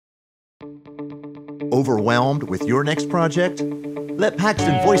Overwhelmed with your next project? Let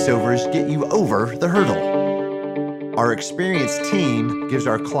Paxton Voiceovers get you over the hurdle. Our experienced team gives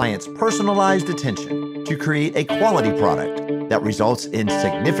our clients personalized attention to create a quality product that results in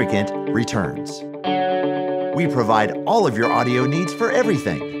significant returns. We provide all of your audio needs for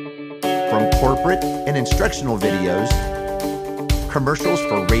everything, from corporate and instructional videos, commercials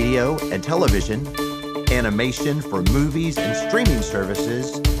for radio and television, animation for movies and streaming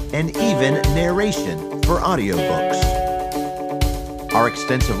services, and even narration for audiobooks. Our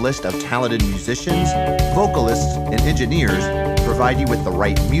extensive list of talented musicians, vocalists, and engineers provide you with the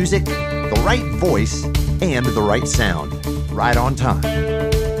right music, the right voice, and the right sound, right on time.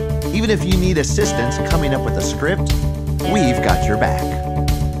 Even if you need assistance coming up with a script, we've got your back.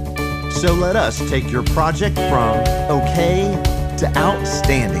 So let us take your project from okay to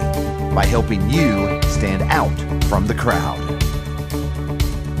outstanding by helping you stand out from the crowd.